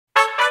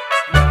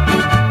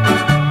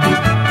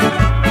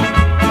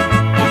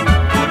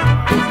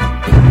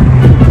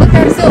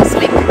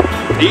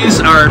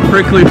are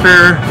prickly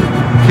pear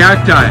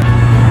cacti.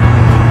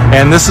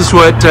 And this is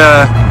what,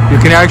 you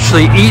can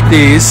actually eat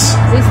these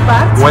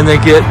when they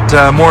get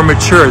more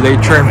mature.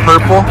 They turn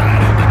purple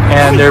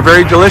and they're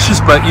very delicious,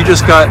 but you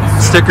just got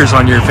stickers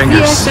on your fingers.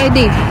 Yes, I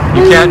did.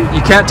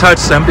 You can't touch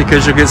them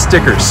because you'll get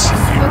stickers.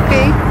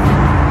 Okay.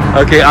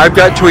 Okay, I've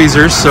got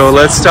tweezers, so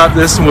let's stop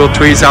this and we'll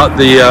tweeze out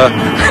the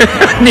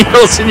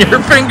needles in your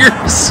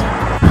fingers.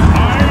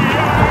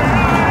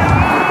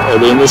 Are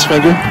they in this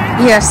finger?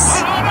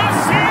 Yes.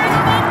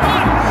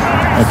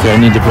 Okay, I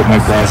need to put my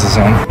glasses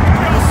on.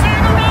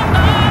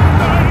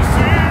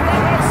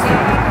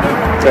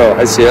 Oh,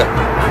 I see it.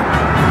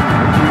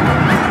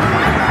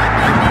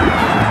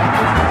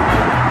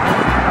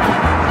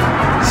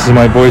 This is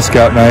my Boy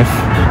Scout knife.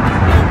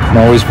 I'm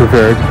always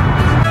prepared.